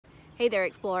Hey there,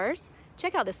 explorers.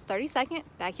 Check out this 30-second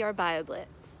backyard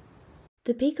BioBlitz.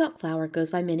 The peacock flower goes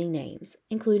by many names,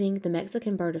 including the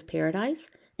Mexican bird of paradise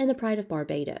and the pride of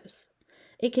Barbados.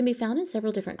 It can be found in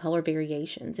several different color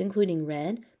variations, including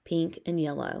red, pink, and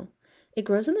yellow. It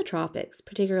grows in the tropics,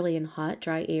 particularly in hot,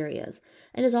 dry areas,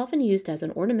 and is often used as an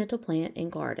ornamental plant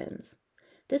in gardens.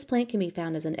 This plant can be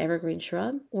found as an evergreen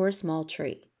shrub or a small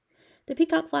tree. The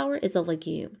peacock flower is a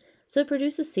legume, so it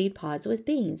produces seed pods with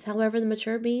beans. However, the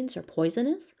mature beans are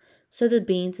poisonous, so the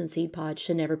beans and seed pods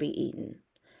should never be eaten.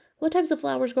 What types of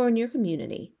flowers grow in your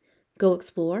community? Go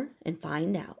explore and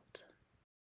find out.